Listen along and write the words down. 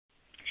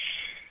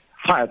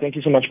Hi, thank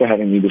you so much for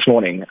having me this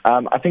morning.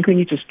 I think we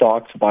need to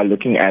start by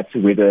looking at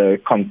whether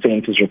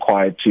consent is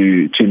required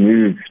to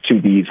move to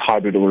these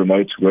hybrid or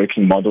remote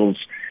working models,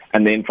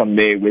 and then from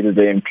there, whether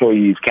the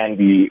employees can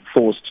be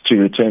forced to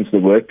return to the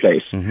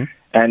workplace. Mm-hmm.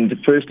 And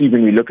firstly,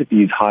 when we look at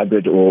these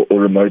hybrid or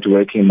remote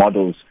working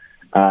models,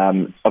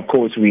 of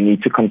course, we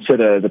need to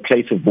consider the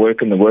place of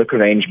work and the work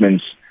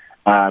arrangements,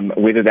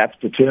 whether that's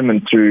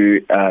determined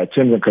through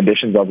terms and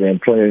conditions of the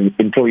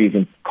employees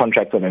in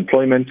contract of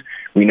employment.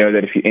 We know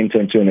that if you enter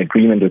into an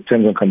agreement with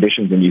terms and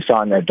conditions and you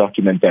sign that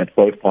document, that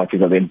both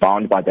parties are then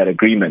bound by that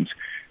agreement.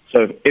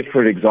 So if,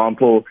 for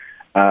example,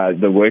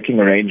 the working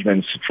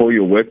arrangements for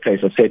your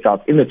workplace are set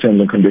out in the terms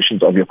and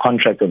conditions of your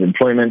contract of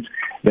employment,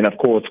 then of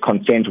course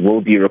consent will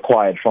be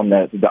required from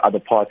the other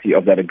party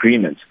of that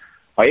agreement.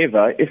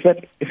 However, if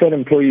that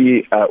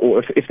employee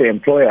or if the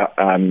employer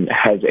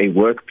has a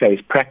workplace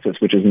practice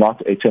which is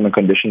not a term and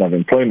condition of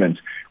employment,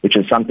 which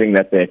is something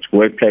that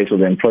workplace or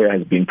the employer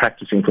has been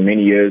practicing for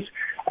many years,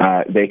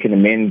 they can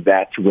amend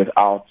that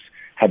without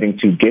having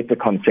to get the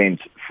consent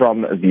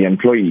from the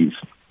employees.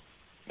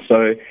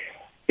 So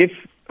if,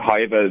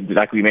 however,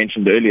 like we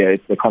mentioned earlier,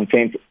 if the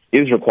consent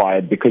is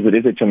required because it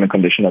is a term and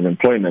condition of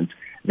employment,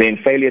 then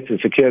failure to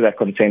secure that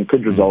consent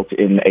could result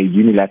in a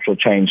unilateral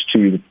change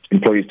to the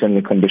employee's terms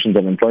and conditions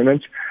of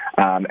employment.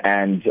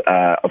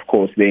 Of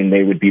course, then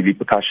there would be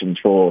repercussions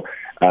for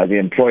the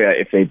employer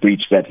if they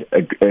breach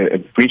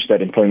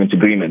that employment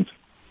agreement.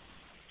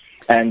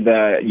 And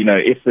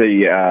if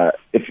the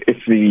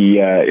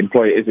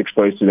employer is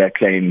exposed to that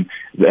claim,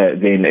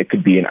 then it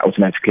could be an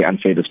automatically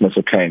unfair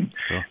dismissal claim.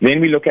 Sure. Then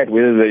we look at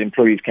whether the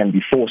employees can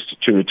be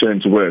forced to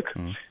return to work.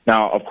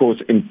 Now, of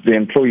course, the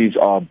employees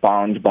are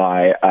bound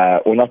by,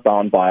 or not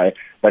bound by,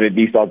 but at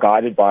least are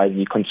guided by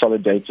the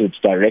Consolidated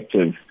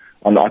Directive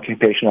on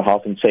Occupational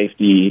Health and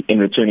Safety in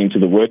returning to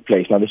the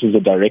workplace. Now, this is a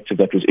directive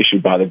that was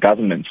issued by the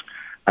government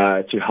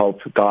to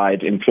help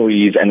guide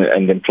employees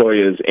and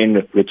employers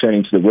in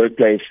returning to the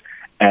workplace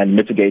and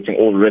mitigating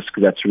all risk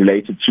that's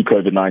related to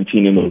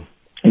COVID-19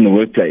 in the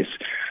workplace.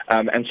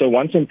 And so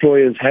once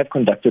employers have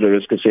conducted a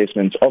risk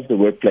assessment of the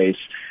workplace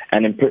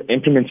and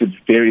implemented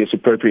various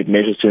appropriate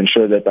measures to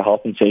ensure that the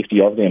health and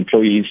safety of the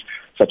employees,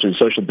 such as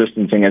social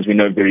distancing, as we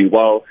know very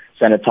well,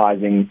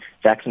 sanitizing,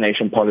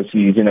 vaccination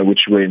policies,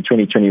 which were in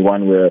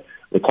 2021 were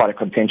quite a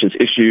contentious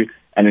issue,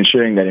 and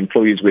ensuring that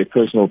employees wear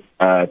personal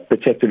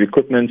protective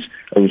equipment,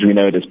 as we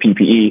know it as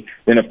PPE,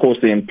 then of course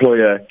the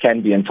employer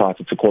can be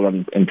entitled to call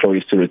on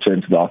employees to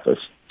return to the office.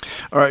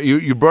 All right,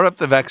 you brought up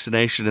the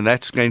vaccination, and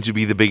that's going to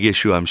be the big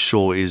issue, I'm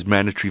sure, is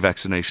mandatory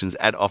vaccinations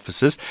at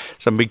offices.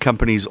 Some big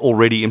companies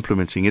already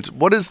implementing it.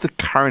 What is the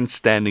current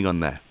standing on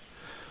that?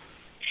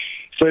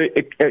 So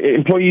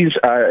employers,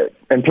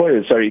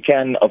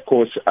 can, of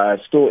course,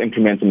 still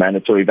implement a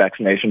mandatory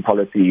vaccination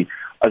policy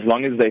as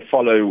long as they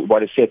follow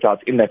what is set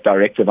out in that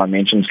directive I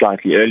mentioned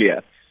slightly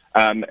earlier.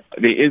 There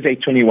is a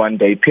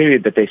 21-day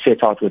period that they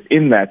set out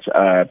within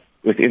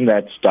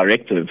that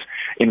directive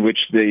in which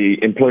the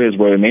employers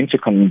were meant to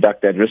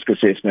conduct that risk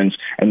assessment,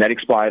 and that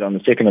expired on the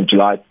 2nd of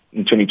July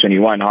in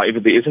 2021.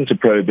 However, there isn't a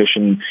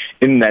prohibition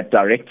in that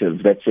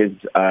directive that says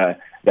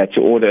that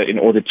in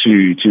order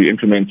to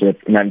implement a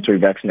mandatory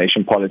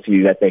vaccination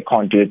policy that they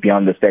can't do it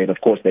beyond the state. Of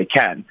course they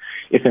can.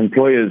 If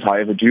employers,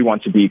 however, do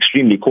want to be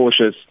extremely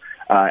cautious,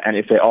 and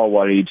if they are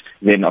worried,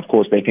 then of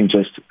course they can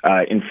just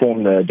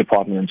inform the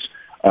Department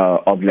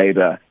of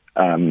Labour,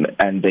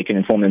 and they can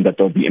inform them that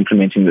they'll be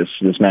implementing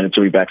this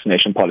mandatory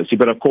vaccination policy.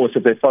 But of course,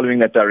 if they're following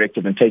that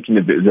directive and taking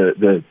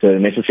the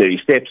necessary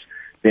steps,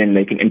 then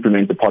they can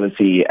implement the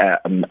policy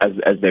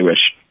as they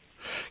wish.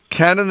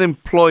 Can an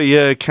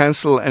employer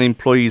cancel an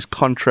employee's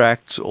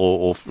contract,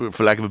 or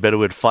for lack of a better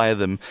word, fire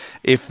them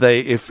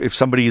if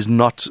somebody is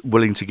not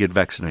willing to get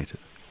vaccinated?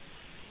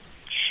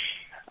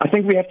 I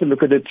think we have to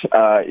look at it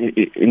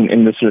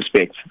in this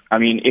respect. I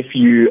mean, if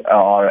you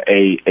are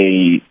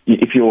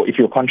if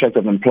your contract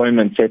of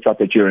employment sets out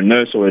that you're a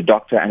nurse or a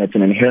doctor, and it's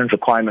an inherent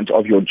requirement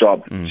of your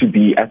job to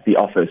be at the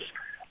office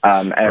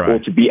or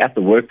to be at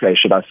the workplace,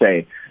 should I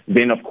say,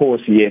 then of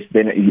course, yes,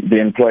 then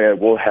the employer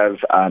will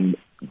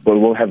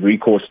have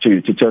recourse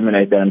to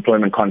terminate their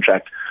employment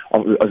contract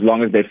as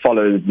long as they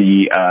follow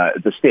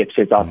the steps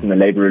set out in the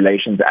Labour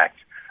Relations Act.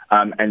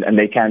 And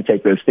they can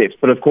take those steps.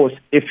 But of course,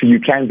 if you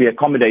can be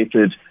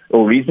accommodated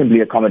or reasonably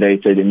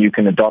accommodated, and you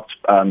can adopt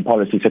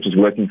policies such as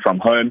working from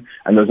home,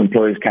 and those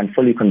employees can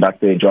fully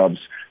conduct their jobs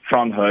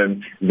from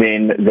home,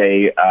 then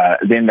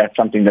that's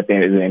something that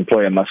the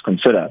employer must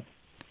consider.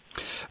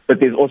 But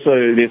there's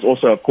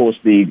also, of course,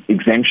 the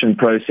exemption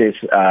process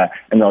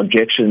and the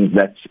objections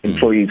that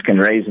employees can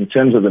raise in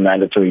terms of the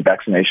mandatory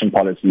vaccination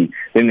policy.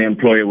 Then the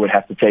employer would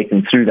have to take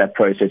them through that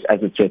process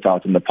as it's set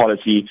out in the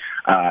policy,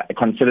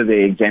 consider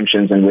their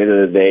exemptions and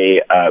whether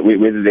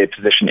their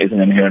position is an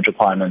inherent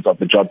requirement of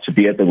the job to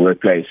be at the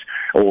workplace,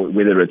 or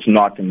whether it's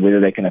not, and whether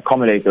they can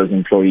accommodate those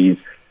employees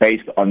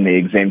based on the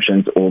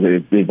exemptions or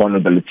the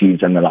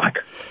vulnerabilities and the like.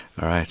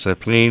 All right, so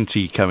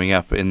plenty coming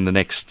up in the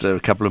next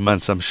couple of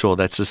months, I'm sure.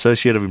 That's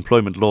Associate of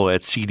Employment Law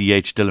at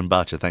CDH, Dylan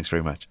Boucher. Thanks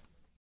very much.